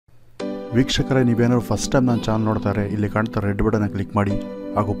ವೀಕ್ಷಕರೇ, ನೀವೇನಾದ್ರು first time ನನ್ನ ಚಾನಲ್ ನೋಡ್ತಾರೆ, ಇಲ್ಲಿ ಕಾಣ್ತಾ ರೆಡ್ ಬಟನ್ ಕ್ಲಿಕ್ ಮಾಡಿ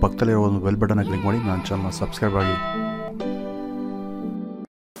ಹಾಗೂ ಪಕ್ಕದಲ್ಲಿರೋ ಒಂದು ಬೆಲ್ ಬಟನ್ ಕ್ಲಿಕ್ ಮಾಡಿ ನನ್ನ ಚಾನಲ್ ಸಬ್ಸ್ಕ್ರೈಬ್ ಆಗಿ.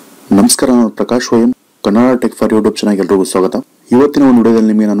 ನಮಸ್ಕಾರ, ನಾನು Prakash YM, Kannada tech for YouTube ಚಾನಲ್ಗೆ ಎಲ್ಲರಿಗೂ ಸ್ವಾಗತ. ಇವತ್ತಿನ ಒಂದು ವಿಡಿಯೋದಲ್ಲಿ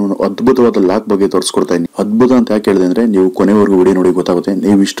ನಿಮಗೆ ನಾನು ಅದ್ಭುತವಾದ ಲಾಕ್ ಬಗ್ಗೆ ತೋರಿಸ್ಕೊಡ್ತಾ ಇದ್ದೀನಿ. ಅದ್ಭುತ ಅಂತ ಯಾಕೆ ಹೇಳಿದೆ ಅಂದ್ರೆ, ನೀವು ಕೊನೆವರೆಗೂ ವಿಡಿಯೋ ನೋಡಿ ಗೊತ್ತಾಗುತ್ತೆ.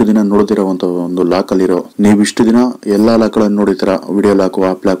 ನೀವು ಇಷ್ಟು ದಿನ ನೋಡ್ತಿರೋಂಥ ಒಂದು ಲಾಕ್ ಅಲ್ಲಿರೋ, ನೀವು ಇಷ್ಟು ದಿನ ಎಲ್ಲಾ ಲಾಕ್ ಗಳನ್ನು ನೋಡಿತರ, ವಿಡಿಯೋ ಲಾಕು,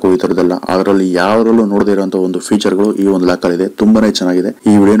 ಆಪ್ ಲಾಕು, ಈ ತರದೆಲ್ಲ, ಅದರಲ್ಲಿ ಯಾವ್ದ್ರಲ್ಲೂ ನೋಡದಿರೋಂಥ ಒಂದು ಫೀಚರ್ಗಳು ಈ ಒಂದು ಲಾಕ್ ಅಲ್ಲಿ ಇದೆ. ತುಂಬಾನೇ ಚೆನ್ನಾಗಿದೆ.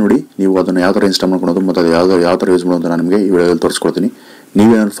 ಈ ವಿಡಿಯೋ ನೋಡಿ ನೀವು ಅದನ್ನ ಯಾವ ತರ ಇನ್ಸ್ಟಾಲ್ ಮಾಡ್ಕೊಳ್ಳೋದು ಮತ್ತೆ ಯಾವ ತರ ಯೂಸ್ ಮಾಡೋದು ನಾನು ನಿಮಗೆ ಈ ವಿಡಿಯೋದಲ್ಲಿ ತೋರಿಸ್ಕೊಡ್ತೀನಿ.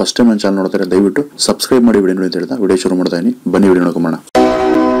 ನೀವೇನಾದ್ರು ಫಸ್ಟ್ ಟೈಮ್ ನನ್ನ ಚಾನಲ್ ನೋಡ್ತಾರೆ, ದಯವಿಟ್ಟು ಸಬ್ಸ್ಕ್ರೈಬ್ ಮಾಡಿ ವಿಡಿಯೋ ನೋಡಿ ಅಂತ ಹೇಳ್ತಾ ವಿಡಿಯೋ ಶುರು ಮಾಡ್ತಾ ಇದೀನಿ. ಬನ್ನಿ ವಿಡಿಯೋ ನೋಡ್ಕೊಂಬೋಣ.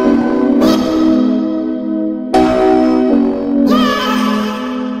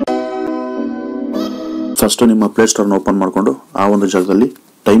 ಫಸ್ಟ್ ನಿಮ್ಮ ಪ್ಲೇ ಸ್ಟೋರ್ನ ಓಪನ್ ಮಾಡಿಕೊಂಡು ಆ ಒಂದು ಜಾಗದಲ್ಲಿ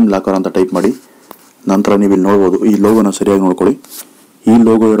ಟೈಮ್ ಲಾಕರ್ ಅಂತ ಟೈಪ್ ಮಾಡಿ. ನಂತರ ನೀವು ಇಲ್ಲಿ ನೋಡ್ಬೋದು, ಈ ಲೋಗೋನ ಸರಿಯಾಗಿ ನೋಡ್ಕೊಳ್ಳಿ. ಈ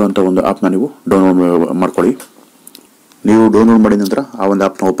ಲೋಗೋ ಇರುವಂಥ ಒಂದು ಆ್ಯಪ್ನ ನೀವು ಡೌನ್ಲೋಡ್ ಮಾಡ್ಕೊಳ್ಳಿ. ನೀವು ಡೌನ್ಲೋಡ್ ಮಾಡಿದ ನಂತರ ಆ ಒಂದು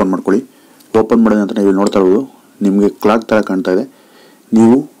ಆ್ಯಪ್ನ ಓಪನ್ ಮಾಡ್ಕೊಳ್ಳಿ. ಓಪನ್ ಮಾಡಿದ ನಂತರ ನೀವು ನೋಡ್ತಾ ಇರ್ಬೋದು, ನಿಮಗೆ ಕ್ಲಾಕ್ ಥರ ಕಾಣ್ತಾ ಇದೆ.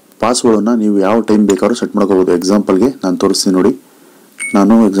 ನೀವು ಪಾಸ್ವರ್ಡನ್ನು ನೀವು ಯಾವ ಟೈಮ್ ಬೇಕಾದ್ರೂ ಸೆಟ್ ಮಾಡ್ಕೋಬೋದು. ಎಕ್ಸಾಂಪಲ್ಗೆ ನಾನು ತೋರಿಸ್ತೀನಿ ನೋಡಿ.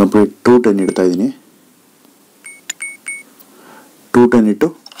 ನಾನು ಎಕ್ಸಾಂಪಲ್ 2:10 ಇಡ್ತಾ ಇದ್ದೀನಿ. 2:10 ಇಟ್ಟು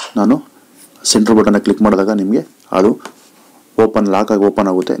ನಾನು ಸೆಂಟ್ರ್ ಬಟನ್ನ ಕ್ಲಿಕ್ ಮಾಡಿದಾಗ ನಿಮಗೆ ಅದು ಲಾಕ್ ಆಗಿ ಓಪನ್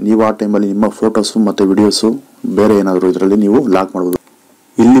ಆಗುತ್ತೆ. ನೀವು ಆ ಟೈಮಲ್ಲಿ ನಿಮ್ಮ ಫೋಟೋಸು ಮತ್ತು ವಿಡಿಯೋಸು ಬೇರೆ ಏನಾದರೂ ಇದರಲ್ಲಿ ನೀವು ಲಾಕ್ ಮಾಡ್ಬೋದು.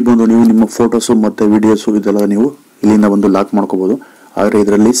 ಇಲ್ಲಿ ಬಂದು ನೀವು ನಿಮ್ಮ ಫೋಟೋಸು ಮತ್ತು ವಿಡಿಯೋಸು ಇದೆಲ್ಲ ನೀವು ಇಲ್ಲಿಂದ ಬಂದು ಲಾಕ್ ಮಾಡ್ಕೋಬೋದು. ಆದರೆ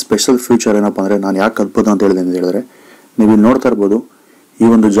ಇದರಲ್ಲಿ ಸ್ಪೆಷಲ್ ಫೀಚರ್ ಏನಪ್ಪ ಅಂದರೆ, ನಾನು ಯಾಕೆ ಅದ್ಭುತ ಅಂತ ಹೇಳಿದೆ ಅಂತ ಹೇಳಿದ್ರೆ, ನೀವು ಇಲ್ಲಿ ನೋಡ್ತಾ ಇರ್ಬೋದು,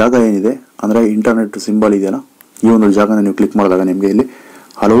 ಈ ಒಂದು ಜಾಗ ಏನಿದೆ ಅಂದರೆ ಇಂಟರ್ನೆಟ್ ಸಿಂಬಲ್ ಇದೆಯಲ್ಲ, ಈ ಒಂದು ಜಾಗನ ನೀವು ಕ್ಲಿಕ್ ಮಾಡಿದಾಗ ನಿಮಗೆ ಇಲ್ಲಿ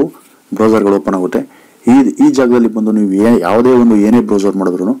ಹಲವು ಬ್ರೌಸರ್ಗಳು ಓಪನ್ ಆಗುತ್ತೆ. ಈ ಜಾಗದಲ್ಲಿ ಬಂದು ನೀವು ಯಾವುದೇ ಒಂದು ಏನೇ ಬ್ರೌಸರ್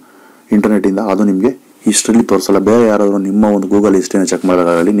ಮಾಡಿದ್ರು ಇಂಟರ್ನೆಟ್ಟಿಂದ ಅದು ನಿಮಗೆ ಹಿಸ್ಟ್ರಿಲಿ ತೋರಿಸಲ್ಲ. ಬೇರೆ ಯಾರಾದರೂ ನಿಮ್ಮ ಒಂದು ಗೂಗಲ್ ಹಿಸ್ಟ್ರಿನ ಚೆಕ್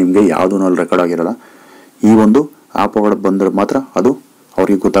ಮಾಡಿದಾಗಲಿ ನಿಮಗೆ ಯಾವುದೂ ಅಲ್ಲಿ ರೆಕಾರ್ಡ್ ಆಗಿರಲ್ಲ. ಈ ಒಂದು ಆ್ಯಪ್ ಒಳಗಡೆ ಬಂದರೆ ಮಾತ್ರ ಅದು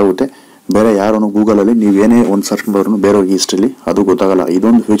ಅವ್ರಿಗೆ ಗೊತ್ತಾಗುತ್ತೆ. ಬೇರೆ ಯಾರೂ ಗೂಗಲಲ್ಲಿ ನೀವೇನೇ ಒಂದು ಸರ್ಚ್ ಮಾಡಿದ್ರು ಬೇರೆಯವ್ರಿಗೆ ಹಿಸ್ಟ್ರಿಲಿ ಅದು ಗೊತ್ತಾಗಲ್ಲ.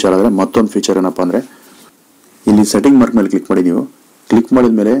 ಇದೊಂದು ಫೀಚರ್ ಆದರೆ ಮತ್ತೊಂದು ಫೀಚರ್ ಏನಪ್ಪ ಅಂದರೆ, ಇಲ್ಲಿ ಸೆಟ್ಟಿಂಗ್ ಮಾರ್ಕ್ ಮೇಲೆ ಕ್ಲಿಕ್ ಮಾಡಿ. ನೀವು ಕ್ಲಿಕ್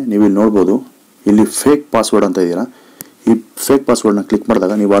ಮಾಡಿದ ಮೇಲೆ ನೀವು ಇಲ್ಲಿ ನೋಡ್ಬೋದು, ಇಲ್ಲಿ ಫೇಕ್ ಪಾಸ್ವರ್ಡ್ ಅಂತ ಇದೆಯಲ್ಲ, ಈ ಫೇಕ್ ಪಾಸ್ವರ್ಡ್ನ ಕ್ಲಿಕ್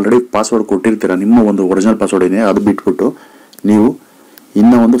ಮಾಡಿದಾಗ ನೀವು ಆಲ್ರೆಡಿ ಪಾಸ್ವರ್ಡ್ ಕೊಟ್ಟಿರ್ತೀರ. ನಿಮ್ಮ ಒಂದು ಒರಿಜಿನಲ್ ಪಾಸ್ವರ್ಡ್ ಏನಿದೆ ಅದು ಬಿಟ್ಬಿಟ್ಟು ನೀವು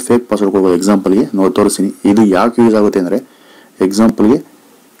ಇನ್ನೂ ಒಂದು ಫೇಕ್ ಪಾಸ್ವರ್ಡ್ ಹೋಗೋದು. ಎಕ್ಸಾಂಪಲ್ಗೆ ನೋಡಿ ತೋರಿಸ್ತೀನಿ. ಇದು ಯಾಕೆ ಯೂಸ್ ಆಗುತ್ತೆ ಅಂದರೆ, ಎಕ್ಸಾಂಪಲ್ಗೆ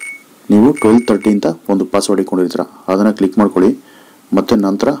ನೀವು 12:30 ಅಂತ ಒಂದು ಪಾಸ್ವರ್ಡ್ ಇಟ್ಕೊಂಡಿರ್ತೀರ, ಅದನ್ನು ಕ್ಲಿಕ್ ಮಾಡ್ಕೊಳ್ಳಿ. ಮತ್ತು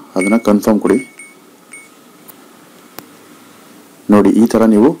ನಂತರ ಅದನ್ನು ಕನ್ಫರ್ಮ್ ಕೊಡಿ. ನೋಡಿ, ಈ ಥರ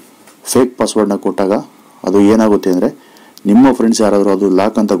ನೀವು ಫೇಕ್ ಪಾಸ್ವರ್ಡ್ನ ಕೊಟ್ಟಾಗ ಅದು ಏನಾಗುತ್ತೆ ಅಂದರೆ, ನಿಮ್ಮ ಫ್ರೆಂಡ್ಸ್ ಯಾರಾದರೂ ಅದು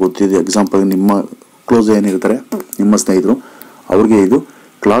ಲಾಕ್ ಅಂತ ಗೊತ್ತಿದೆ, ಎಕ್ಸಾಂಪಲ್ಗೆ ನಿಮ್ಮ ಕ್ಲೋಸ್ ಏನಿರ್ತಾರೆ ನಿಮ್ಮ ಸ್ನೇಹಿತರು, ಅವ್ರಿಗೆ ಇದು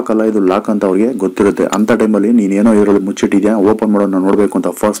ಕ್ಲಾಕ್ ಅಲ್ಲ, ಇದು ಲಾಕ್ ಅಂತ ಅವ್ರಿಗೆ ಗೊತ್ತಿರುತ್ತೆ. ಅಂಥ ಟೈಮಲ್ಲಿ ನೀನೇನೋ ಇದರಲ್ಲಿ ಮುಚ್ಚಿಟ್ಟಿದ್ಯಾ, ಓಪನ್ ಮಾಡೋಣ ನೋಡಬೇಕು ಅಂತ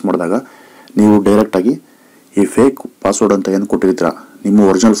ಫೋರ್ಸ್ ಮಾಡಿದಾಗ ನೀವು ಡೈರೆಕ್ಟಾಗಿ ಈ ಫೇಕ್ ಪಾಸ್ವರ್ಡ್ ಅಂತ ಏನು ಕೊಟ್ಟಿರ್ತೀರ, ನಿಮ್ಮ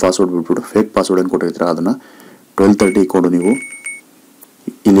ಒರಿಜಿನಲ್ ಪಾಸ್ವರ್ಡ್ ಬಿಟ್ಬಿಟ್ಟು ಫೇಕ್ ಪಾಸ್ವರ್ಡ್ ಏನು ಕೊಟ್ಟಿರ್ತೀರ ಅದನ್ನು 12:30 ಇಟ್ಕೊಂಡು ನೀವು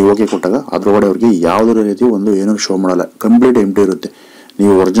ಇಲ್ಲಿ ಓಕೆ ಕೊಟ್ಟಾಗ ಅದರೊಳಗಡೆ ಅವ್ರಿಗೆ ಯಾವುದೇ ರೀತಿ ಒಂದು ಏನೂ ಶೋ ಮಾಡಲ್ಲ. ಕಂಪ್ಲೀಟ್ ಎಂಟಿ ಇರುತ್ತೆ.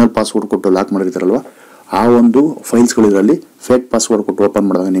 ನೀವು ಒರಿಜಿನಲ್ ಪಾಸ್ವರ್ಡ್ ಕೊಟ್ಟು ಲಾಕ್ ಮಾಡಿರ್ತಾರಲ್ವ, ಆ ಒಂದು ಫೈಲ್ಸ್ಗಳಿದ್ರಲ್ಲಿ ಫೇಕ್ ಪಾಸ್ವರ್ಡ್ ಕೊಟ್ಟು ಓಪನ್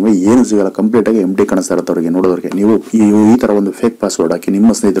ಮಾಡಿದಾಗ ನಿಮಗೆ ಏನು ಸಿಗಲ್ಲ. ಕಂಪ್ಲೀಟಾಗಿ ಎಂಟಿ ಕಾಣಿಸ್ತಾ ಇರುತ್ತೆ ಅವರಿಗೆ ನೋಡೋದಕ್ಕೆ. ನೀವು ಈ ಥರ ಒಂದು ಫೇಕ್ ಪಾಸ್ವರ್ಡ್ ಹಾಕಿ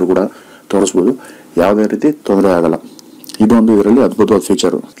ನಿಮ್ಮ ಸ್ನೇಹಿತರು ಕೂಡ ತೋರಿಸ್ಬೋದು, ಯಾವುದೇ ರೀತಿ ತೊಂದರೆ ಆಗಲ್ಲ. ಇದೊಂದು ಇದರಲ್ಲಿ ಅದ್ಭುತವಾದ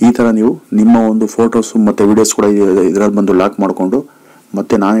ಫೀಚರು. ಈ ಥರ ನೀವು ನಿಮ್ಮ ಒಂದು ಫೋಟೋಸು ಮತ್ತು ವಿಡಿಯೋಸ್ ಕೂಡ ಇದರಲ್ಲಿ ಬಂದು ಲಾಕ್ ಮಾಡಿಕೊಂಡು,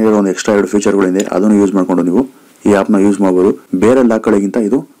 ಮತ್ತು ನಾನು ಹೇಳಿರೋ ಒಂದು ಎಕ್ಸ್ಟ್ರಾ 2 ಫೀಚರ್ಗಳಿದೆ, ಅದನ್ನು ಯೂಸ್ ಮಾಡಿಕೊಂಡು ನೀವು ಈ ಆ್ಯಪ್ನ ಯೂಸ್ ಮಾಡ್ಬೋದು. ಬೇರೆ ಲಾಕ್ಗಳಿಗಿಂತ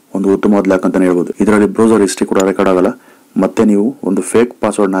ಇದು ಒಂದು ಉತ್ತಮವಾದ ಲಾಕ್ ಅಂತಲೇ ಹೇಳ್ಬೋದು. ಇದರಲ್ಲಿ ಬ್ರೌಸರ್ ಹಿಸ್ಟ್ರಿ ಕೂಡ ರೆಕಾರ್ಡ್ ಆಗಲ್ಲ. ಮತ್ತೆ ನೀವು ಒಂದು ಫೇಕ್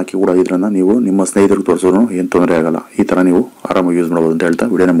ಪಾಸ್ವರ್ಡ್ನ ಹಾಕಿ ಕೂಡ ಇದನ್ನ ನೀವು ನಿಮ್ಮ ಸ್ನೇಹಿತರಿಗೆ ತೋರಿಸೋನು ಏನು ತೊಂದರೆ ಆಗಲ್ಲ. ಈ ಥರ ನೀವು ಆರಾಮಾಗಿ ಯೂಸ್ ಮಾಡ್ಬೋದು ಅಂತ ಹೇಳ್ತಾ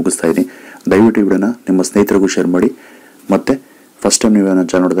ವಿಡಿಯೋನ ಮುಗಿಸ್ತಾ ಇದ್ದೀನಿ. ದಯವಿಟ್ಟು ಈ ವಿಡಿಯೋನ ನಿಮ್ಮ ಸ್ನೇಹಿತರಿಗೂ ಶೇರ್ ಮಾಡಿ. ಮತ್ತೆ ಫಸ್ಟ್ ಟೈಮ್ ನೀವು ನನ್ನ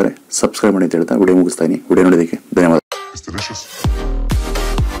ಚಾನಲ್ ನೋಡಿದರೆ ಸಬ್ಸ್ಕ್ರೈಬ್ ಮಾಡಿ ಅಂತ ಹೇಳ್ತಾ ವಿಡಿಯೋ ಮುಗಿಸ್ತಾ ಇದ್ದೀನಿ. ವಿಡಿಯೋ ನೋಡೋದಕ್ಕೆ ಧನ್ಯವಾದ.